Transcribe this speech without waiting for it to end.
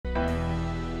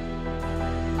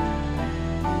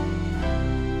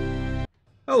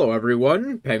Hello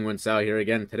everyone, PenguinSal here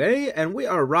again today, and we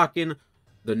are rocking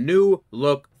the new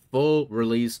look full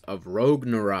release of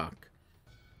Roguenarok.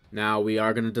 Now we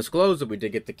are going to disclose that we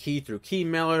did get the key through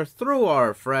Keymailer through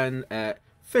our friend at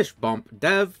Fishbump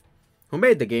Dev, who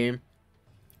made the game.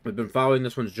 We've been following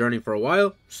this one's journey for a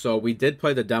while, so we did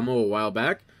play the demo a while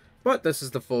back, but this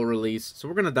is the full release, so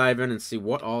we're going to dive in and see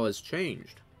what all has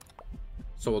changed.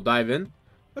 So we'll dive in.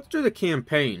 Let's do the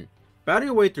campaign. Battle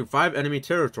your way through 5 enemy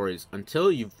territories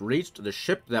until you've reached the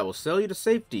ship that will sail you to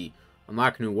safety.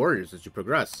 Unlock new warriors as you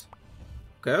progress.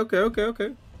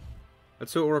 Okay.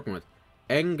 Let's see what we're working with.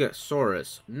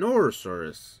 Angosaurus.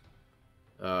 Norosaurus.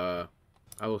 I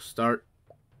will start.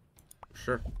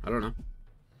 Sure, I don't know.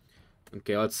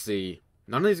 Okay, let's see.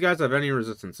 None of these guys have any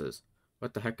resistances.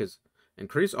 What the heck is...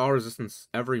 Increase all resistance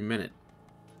every minute.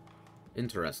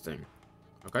 Interesting.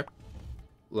 Okay.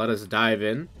 Let us dive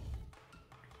in.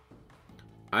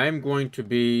 I am going to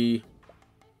be...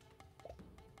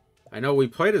 I know we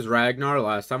played as Ragnar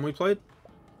last time we played.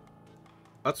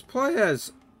 Let's play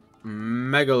as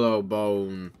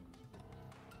Megalobone.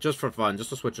 Just for fun,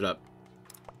 just to switch it up.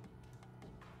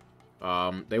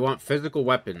 They want physical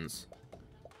weapons.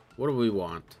 What do we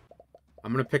want?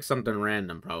 I'm going to pick something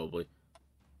random, probably.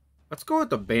 Let's go with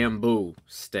the bamboo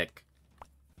stick.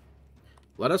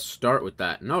 Let us start with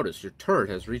that. Notice your turret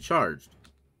has recharged.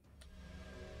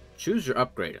 Choose your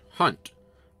upgrade. Hunt.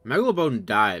 Megalobone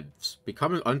dives,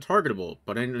 becoming untargetable,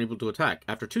 but unable to attack.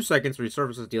 After 2 seconds,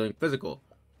 resurfaces dealing physical.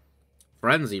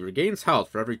 Frenzy. Regains health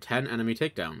for every 10 enemy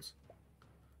takedowns.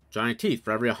 Giant Teeth. For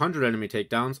every 100 enemy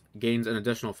takedowns, gains an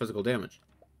additional physical damage.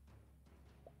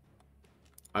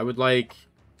 I would like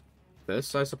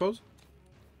this, I suppose.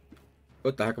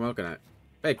 What the heck am I looking at?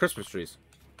 Hey, Christmas trees.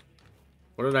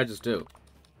 What did I just do?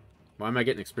 Why am I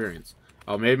getting experience?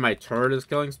 Oh, maybe my turret is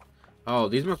killing... Oh,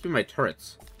 these must be my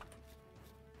turrets.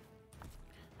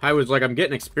 I was like, I'm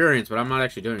getting experience, but I'm not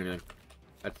actually doing anything.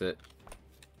 That's it.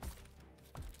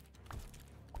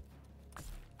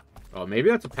 Oh, maybe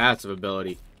that's a passive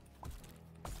ability.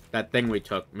 That thing we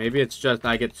took. Maybe it's just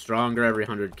I get stronger every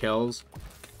 100 kills.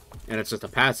 And it's just a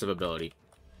passive ability.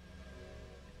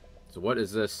 So what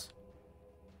is this?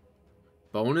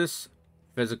 Bonus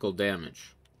physical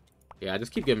damage. Yeah,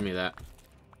 just keep giving me that.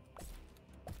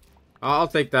 I'll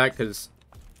take that, because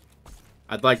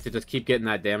I'd like to just keep getting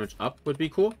that damage up would be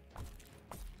cool.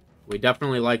 We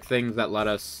definitely like things that let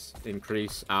us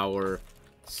increase our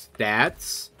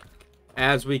stats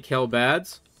as we kill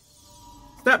bads.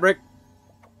 Stat break!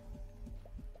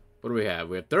 What do we have?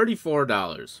 We have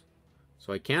 $34.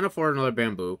 So I can't afford another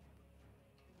bamboo.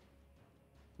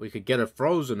 We could get a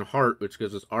frozen heart, which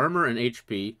gives us armor and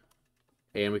HP.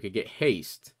 And we could get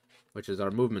haste, which is our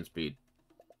movement speed.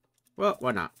 Well,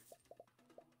 why not?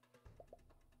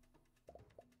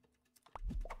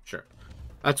 Sure.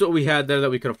 That's what we had there that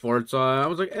we could afford, so I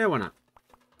was like, why not?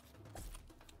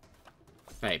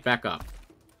 Hey, back up.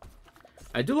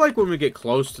 I do like when we get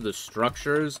close to the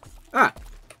structures.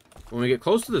 When we get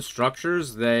close to the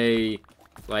structures, they,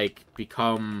 like,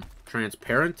 become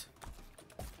transparent.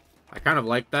 I kind of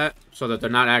like that, so that they're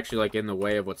not actually, like, in the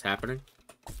way of what's happening.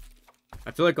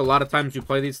 I feel like a lot of times you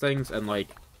play these things, and, like,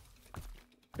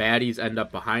 baddies end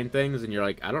up behind things, and you're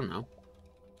like, I don't know.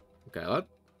 Okay,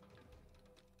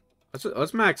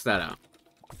 let's max that out.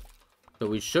 So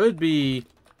we should be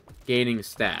gaining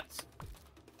stats.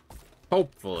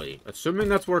 Hopefully. Assuming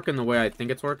that's working the way I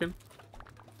think it's working.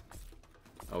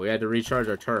 Oh, we had to recharge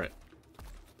our turret.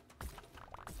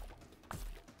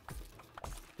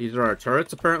 These are our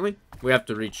turrets, apparently. We have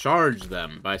to recharge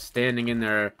them by standing in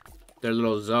their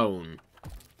little zone.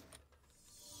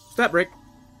 Stat break.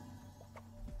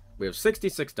 We have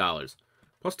 $66.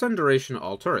 Plus 10 duration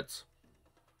all turrets.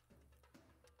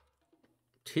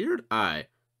 Tiered Eye.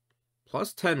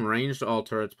 Plus 10 range to all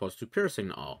turrets, plus 2 piercing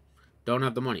to all. Don't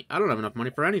have the money. I don't have enough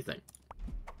money for anything.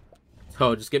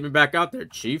 So, just get me back out there,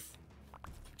 Chief.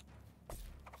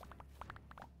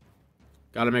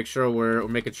 Gotta make sure we're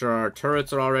making sure our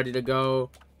turrets are all ready to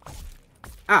go.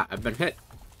 I've been hit.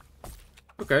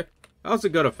 Okay. That was a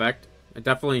good effect. It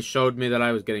definitely showed me that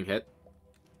I was getting hit.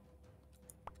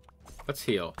 Let's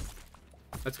heal.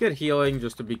 Let's get healing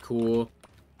just to be cool.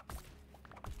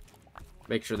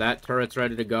 Make sure that turret's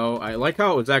ready to go. I like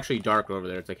how it was actually dark over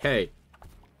there. It's like, hey,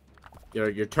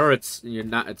 your turret's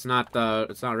it's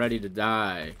not ready to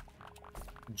die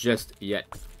just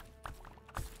yet.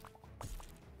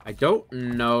 I don't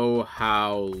know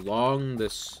how long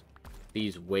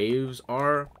these waves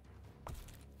are.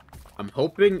 I'm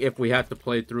hoping if we have to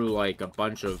play through like a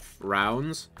bunch of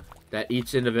rounds, that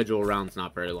each individual round's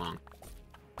not very long.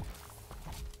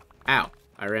 Ow,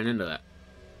 I ran into that.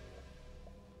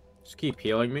 Just keep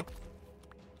healing me.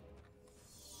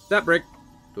 That break.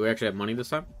 Do we actually have money this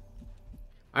time?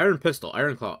 Iron Pistol,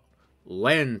 Iron Claw,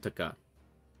 Lantica.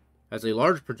 Has a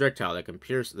large projectile that can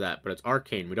pierce that, but it's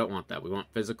arcane. We don't want that. We want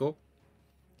physical.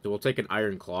 So we'll take an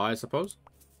Iron Claw, I suppose.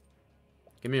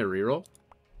 Give me a reroll.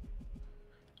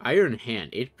 Iron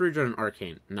Hand, HP regen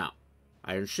arcane. No.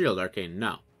 Iron Shield, arcane.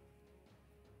 No.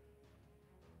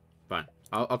 Fine.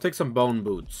 I'll take some Bone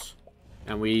Boots.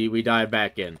 And we dive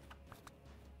back in.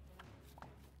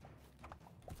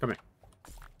 Come here.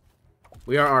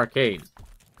 We are arcane.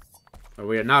 Or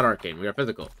we are not arcane. We are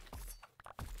physical.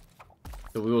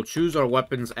 So we will choose our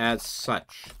weapons as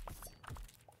such.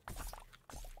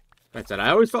 Like I said, I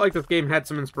always felt like this game had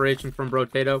some inspiration from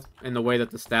Brotato in the way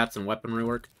that the stats and weaponry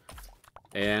work.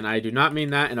 And I do not mean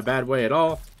that in a bad way at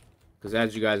all. Because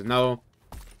as you guys know,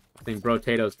 I think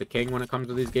Brotato's the king when it comes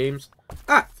to these games.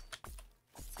 Ah!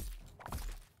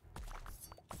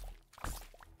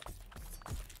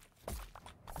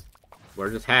 We're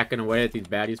just hacking away at these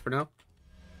baddies for now.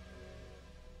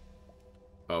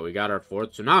 Oh, we got our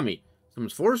 4th tsunami. So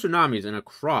there's 4 tsunamis and a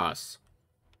cross.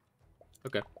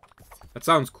 Okay. That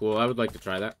sounds cool. I would like to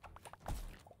try that.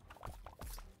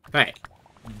 Hey.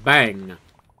 Bang.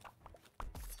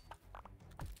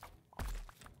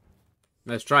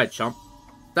 Let's try it, chump.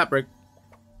 Stop break.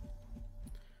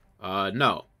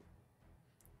 No.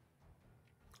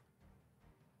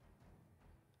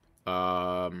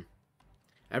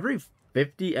 Every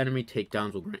 50 enemy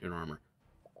takedowns will grant you an armor.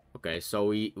 Okay, so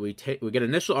we get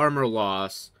initial armor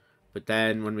loss, but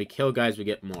then when we kill guys, we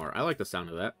get more. I like the sound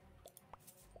of that.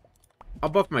 I'll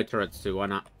buff my turrets too. Why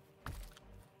not?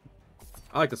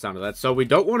 I like the sound of that. So we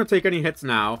don't want to take any hits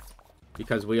now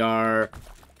because we are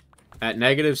at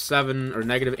 -7 or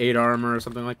 -8 armor or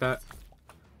something like that.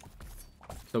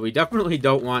 So we definitely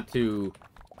don't want to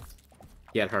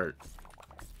get hurt.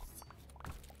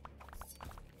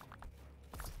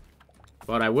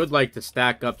 But I would like to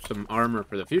stack up some armor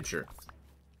for the future.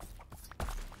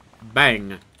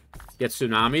 Bang. Get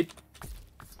tsunami'd.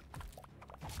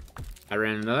 I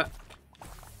ran into that.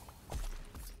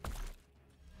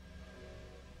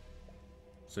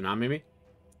 Tsunami me.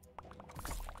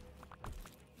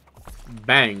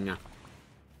 Bang.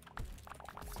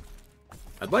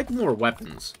 I'd like more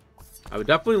weapons. I would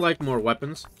definitely like more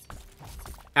weapons.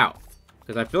 Ow.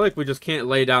 Because I feel like we just can't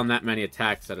lay down that many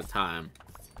attacks at a time.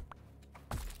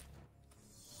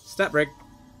 Step break.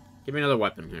 Give me another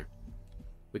weapon here.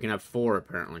 We can have 4,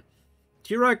 apparently.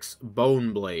 T-Rex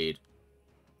Bone Blade.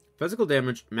 Physical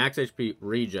damage, max HP,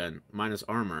 regen, minus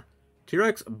armor.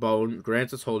 T-Rex Bone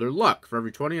grants its holder luck. For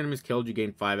every 20 enemies killed, you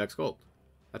gain 5x gold.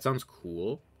 That sounds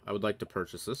cool. I would like to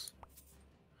purchase this.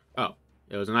 Oh,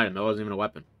 it was an item. That wasn't even a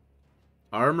weapon.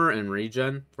 Armor and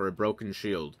regen for a broken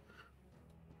shield.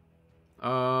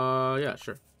 Yeah,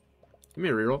 sure. Give me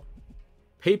a reroll.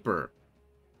 Paper.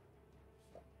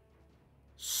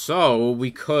 So, we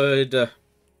could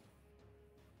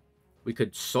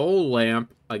soul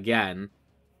lamp again.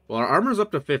 Well, our armor's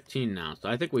up to 15 now, so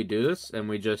I think we do this, and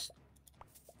we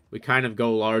kind of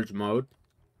go large mode.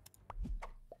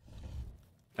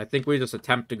 I think we just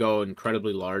attempt to go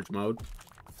incredibly large mode.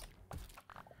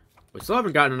 We still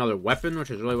haven't gotten another weapon,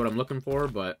 which is really what I'm looking for,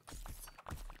 but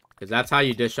because that's how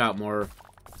you dish out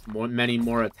many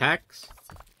more attacks.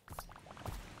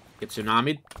 Get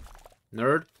tsunami'd.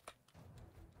 Nerd.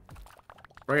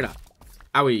 Bring it up.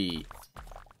 Owie.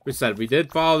 We said we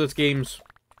did follow this game's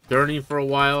journey for a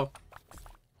while.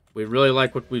 We really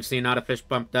like what we've seen out of Fish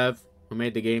Bump Dev, who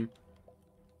made the game.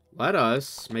 Let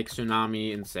us make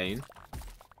Tsunami insane.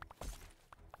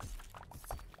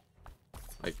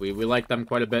 Like, we like them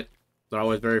quite a bit. They're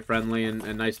always very friendly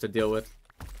and nice to deal with.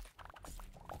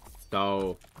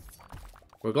 So,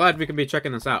 we're glad we can be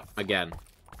checking this out again.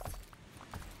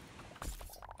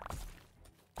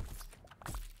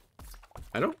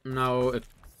 I don't know if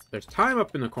there's time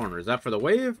up in the corner. Is that for the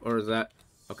wave, or is that...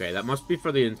 Okay, that must be for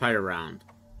the entire round.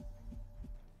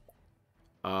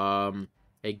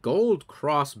 A gold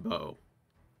crossbow.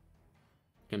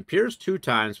 Can pierce 2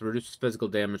 times, reduces physical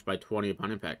damage by 20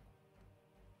 upon impact.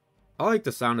 I like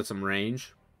the sound of some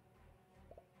range.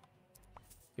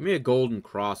 Give me a golden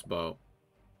crossbow.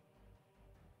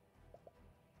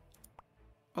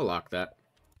 I'll lock that.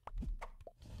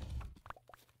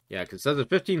 Yeah, because it says there's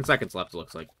 15 seconds left, it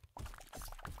looks like.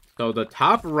 So the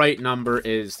top right number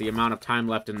is the amount of time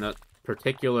left in the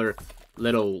particular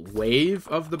little wave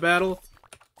of the battle.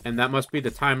 And that must be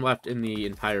the time left in the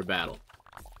entire battle.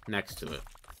 Next to it.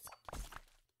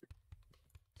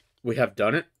 We have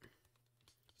done it.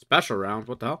 Special round,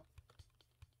 what the hell?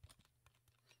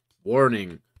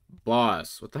 Warning.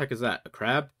 Boss. What the heck is that? A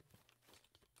crab?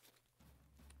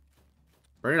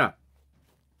 Bring it up.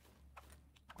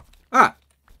 Ah!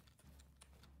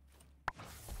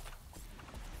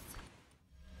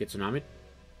 Get tsunami.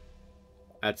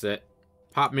 That's it.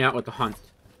 Pop me out with the hunt.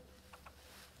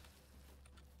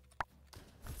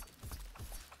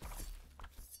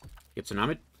 Get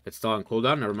tsunami. It's still on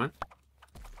cooldown. Never mind.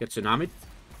 Get tsunami.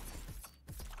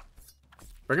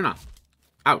 Bring it on.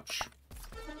 Ouch.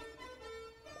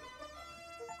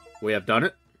 We have done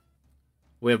it.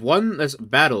 We have won this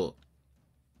battle.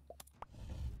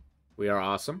 We are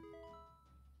awesome.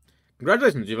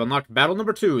 Congratulations, you've unlocked battle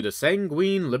number 2, the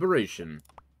Sanguine Liberation.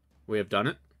 We have done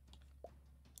it.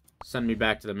 Send me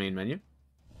back to the main menu.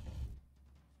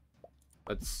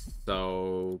 I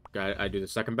do the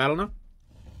second battle now?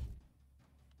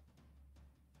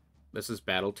 This is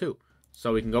battle 2.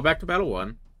 So we can go back to battle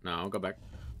 1. No, go back.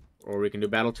 Or we can do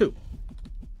battle 2.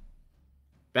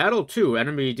 Battle 2,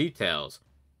 enemy details.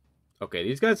 Okay,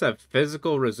 these guys have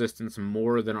physical resistance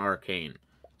more than arcane.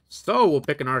 So we'll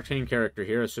pick an arcane character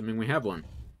here, assuming we have one.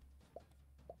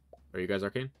 Are you guys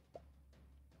arcane?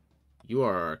 You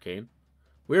are arcane.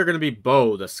 We are going to be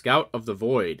Bo, the Scout of the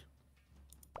Void.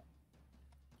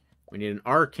 We need an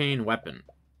arcane weapon.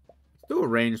 Let's do a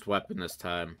ranged weapon this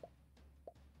time.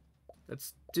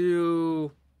 Let's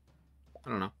do... I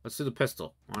don't know. Let's do the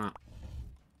pistol. Why not?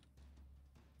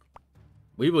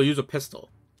 We will use a pistol.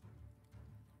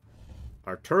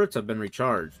 Our turrets have been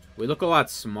recharged. We look a lot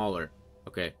smaller.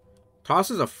 Okay.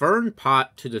 Tosses a fern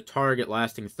pot to the target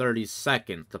lasting 30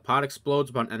 seconds. The pot explodes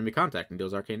upon enemy contact and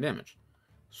deals arcane damage.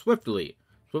 Swiftly.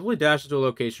 Swiftly dashes to a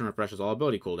location and refreshes all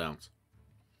ability cooldowns.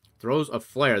 Throws a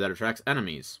flare that attracts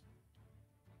enemies.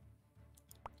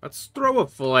 Let's throw a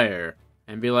flare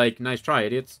and be like, nice try,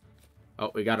 idiots.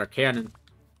 Oh, we got our cannon.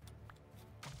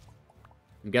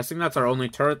 I'm guessing that's our only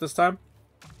turret this time.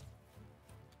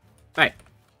 Hey.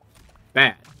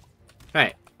 Bad.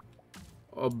 Hey.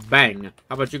 Oh, bang. How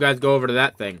about you guys go over to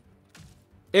that thing?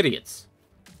 Idiots.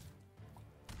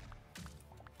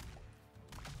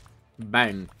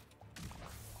 Bang.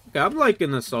 Okay, I'm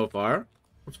liking this so far.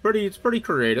 It's pretty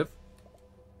creative.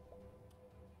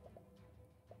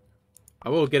 I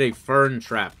will get a fern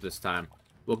trap this time.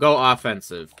 We'll go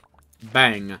offensive.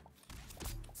 Bang.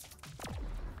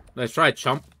 Let's try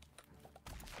chump.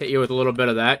 Hit you with a little bit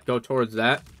of that. Go towards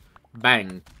that.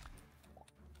 Bang.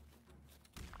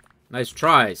 Nice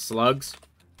try, slugs.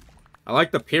 I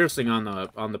like the piercing on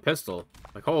the pistol.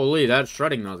 Like, holy, that's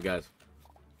shredding those guys.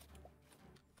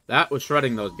 That was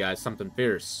shredding those guys. Something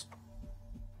fierce.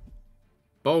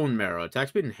 Bone marrow. Attack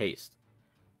speed and haste.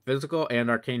 Physical and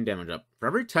arcane damage up. For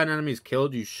every 10 enemies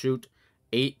killed, you shoot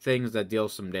 8 things that deal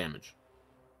some damage.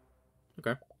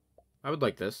 Okay. I would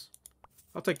like this.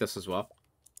 I'll take this as well.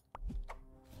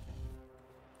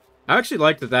 I actually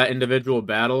like that individual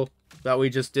battle that we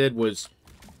just did was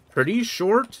pretty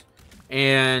short,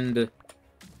 and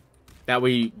that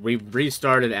we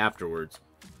restarted afterwards.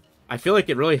 I feel like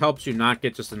it really helps you not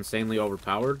get just insanely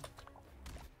overpowered.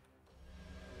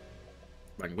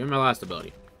 Right, give me my last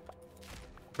ability.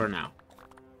 For now.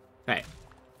 Hey.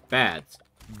 Bads.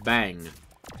 Bang.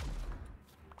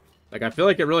 Like, I feel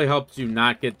like it really helps you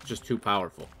not get just too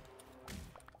powerful.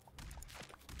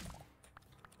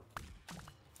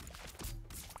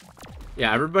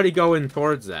 Yeah, everybody go in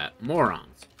towards that. Morons.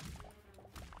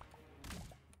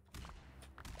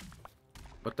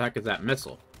 What the heck is that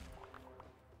missile?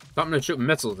 Something to shoot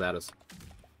missiles at us.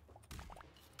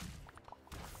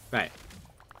 Hey.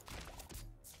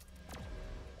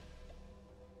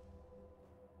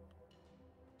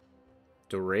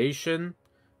 Duration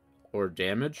or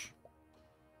damage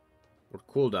or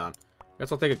cooldown.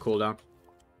 Guess I'll take a cooldown.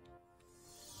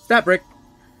 Stat break.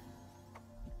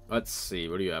 Let's see.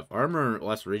 What do you have? Armor,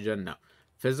 less regen? No.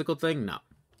 Physical thing? No.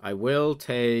 I will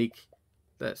take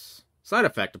this. Side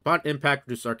effect. Upon impact,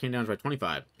 reduce arcane damage by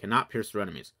 25. Cannot pierce through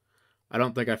enemies. I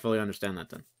don't think I fully understand that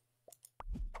then.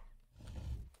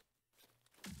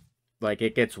 Like,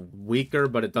 it gets weaker,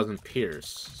 but it doesn't pierce.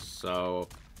 So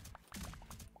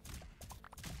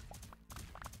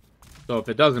if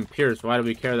it doesn't pierce, why do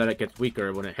we care that it gets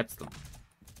weaker when it hits them?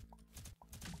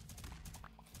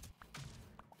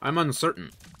 I'm uncertain.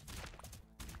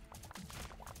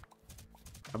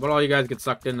 How about all you guys get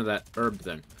sucked into that herb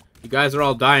thing? You guys are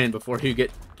all dying before you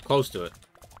get close to it.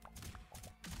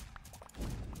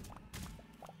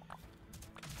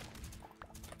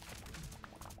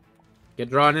 Get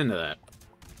drawn into that.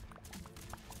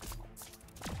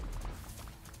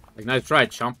 Like, nice try,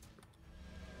 chump.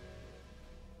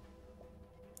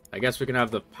 I guess we can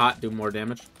have the pot do more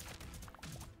damage.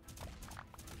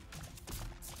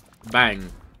 Bang.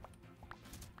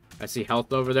 I see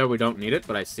health over there. We don't need it,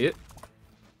 but I see it.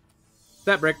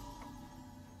 Stat break.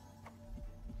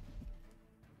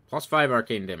 Plus 5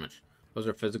 arcane damage. Those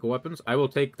are physical weapons. I will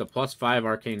take the plus 5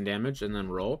 arcane damage and then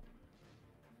roll.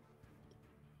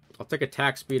 I'll take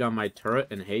attack speed on my turret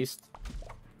and haste.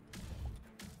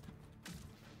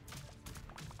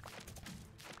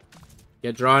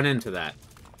 Get drawn into that.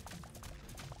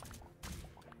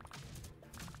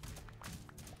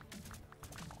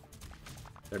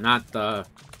 They're not the...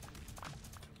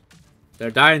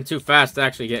 They're dying too fast to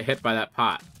actually get hit by that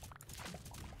pot.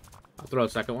 I'll throw a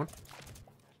second one.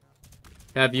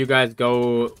 Have you guys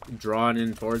go drawn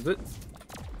in towards it.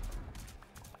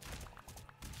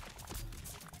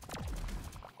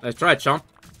 Let's try chump.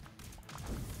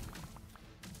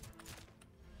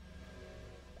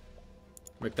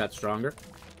 Make that stronger.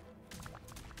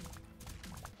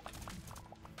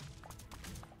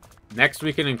 Next,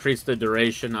 we can increase the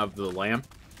duration of the lamp,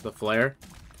 the flare.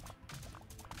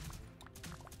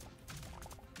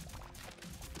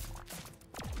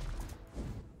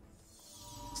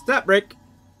 Step break.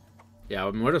 Yeah,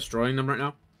 we're destroying them right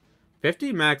now.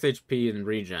 50 max HP and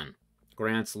regen.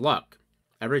 Grants luck.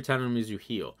 Every 10 enemies you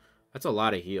heal. That's a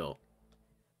lot of heal.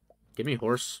 Give me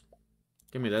horse.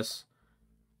 Give me this.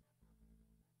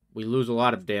 We lose a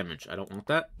lot of damage. I don't want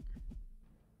that.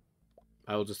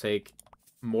 I will just take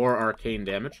more arcane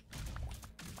damage.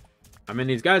 I mean,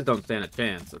 these guys don't stand a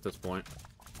chance at this point.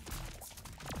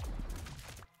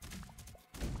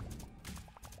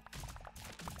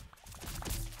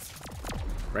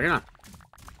 Bring it on.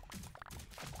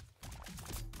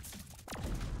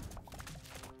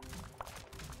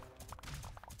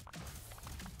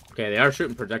 Okay, they are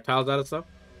shooting projectiles at us, though.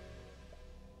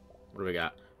 What do we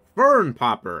got? Fern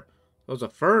Popper. That was a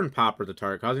Fern Popper to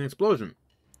target, causing an explosion.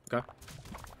 Okay.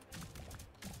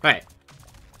 Hey.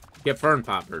 Get Fern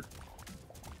Poppered.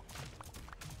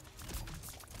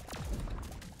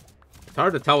 It's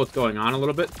hard to tell what's going on a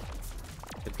little bit.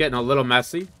 It's getting a little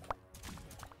messy.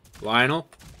 Lionel.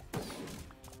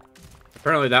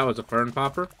 Apparently that was a Fern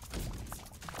Popper.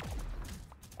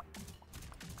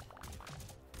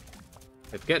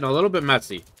 It's getting a little bit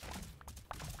messy.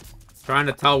 Trying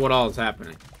to tell what all is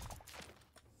happening.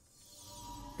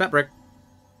 Step brick.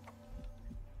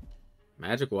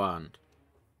 Magic wand.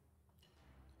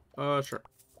 Sure.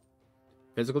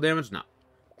 Physical damage? No.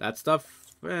 That stuff?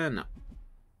 No.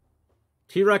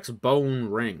 T-Rex bone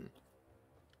ring.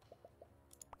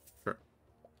 Sure.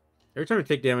 Every time you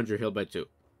take damage, you're healed by 2.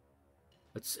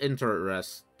 That's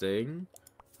interesting.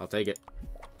 I'll take it.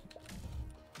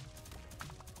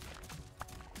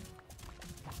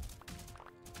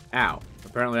 Ow.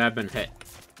 Apparently I've been hit.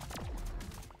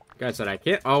 Like I said, I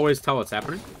can't always tell what's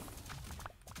happening.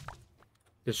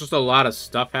 There's just a lot of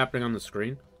stuff happening on the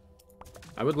screen.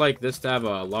 I would like this to have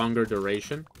a longer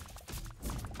duration.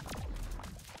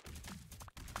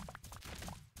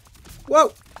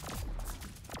 Whoa!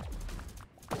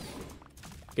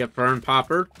 Get Fern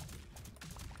Poppered.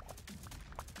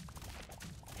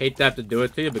 Hate to have to do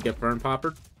it to you, but get Fern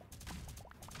Poppered.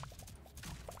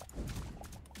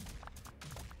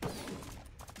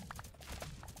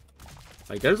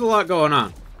 Like, there's a lot going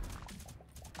on.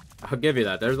 I'll give you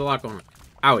that. There's a lot going on.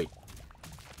 Owie.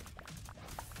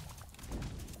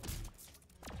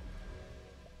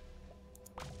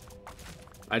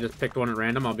 I just picked one at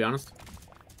random, I'll be honest.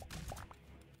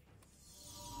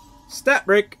 Stat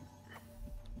break.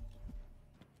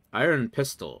 Iron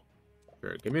pistol.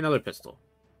 Sure, give me another pistol.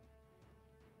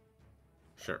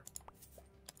 Sure.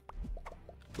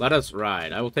 Let us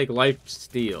ride. I will take life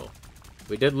steal.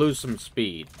 We did lose some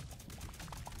speed.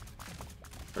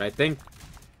 But I think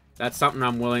that's something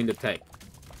I'm willing to take.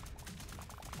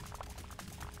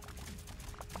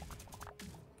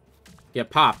 Get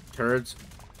popped, turds.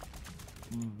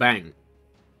 Bang.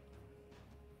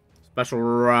 Special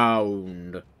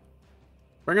round.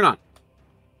 Bring it on.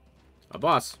 A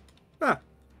boss. Ah.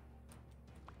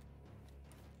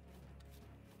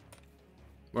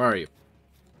 Where are you?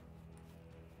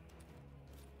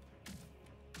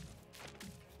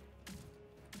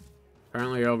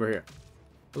 Apparently you're over here.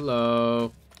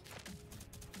 Hello.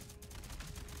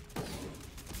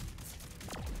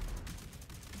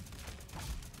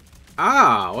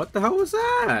 Ah, what the hell was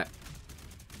that?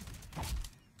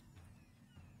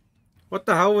 What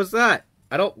the hell was that?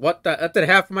 That did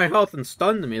half my health and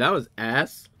stunned me. That was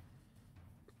ass.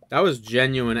 That was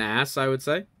genuine ass, I would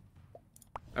say.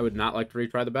 I would not like to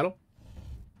retry the battle.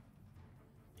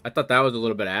 I thought that was a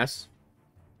little bit ass.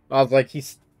 I was like, he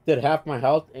did half my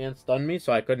health and stunned me,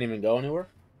 so I couldn't even go anywhere.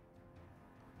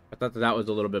 I thought that was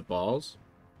a little bit balls.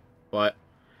 But,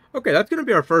 okay, that's going to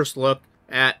be our first look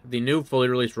at the new fully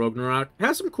released Roguenarok. It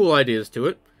has some cool ideas to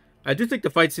it. I do think the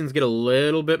fight scenes get a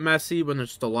little bit messy when there's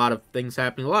just a lot of things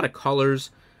happening. A lot of colors,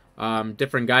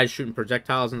 different guys shooting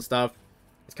projectiles and stuff.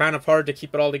 It's kind of hard to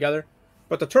keep it all together.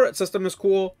 But the turret system is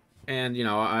cool. And, you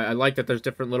know, I like that there's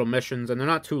different little missions. And they're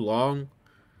not too long.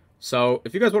 So,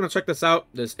 if you guys want to check this out,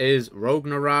 this is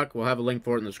Roguenarok. We'll have a link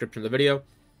for it in the description of the video.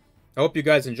 I hope you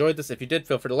guys enjoyed this. If you did,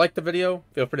 feel free to like the video.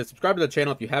 Feel free to subscribe to the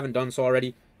channel if you haven't done so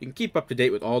already. You can keep up to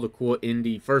date with all the cool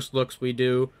indie first looks we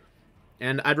do.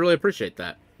 And I'd really appreciate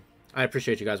that. I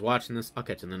appreciate you guys watching this. I'll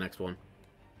catch you in the next one.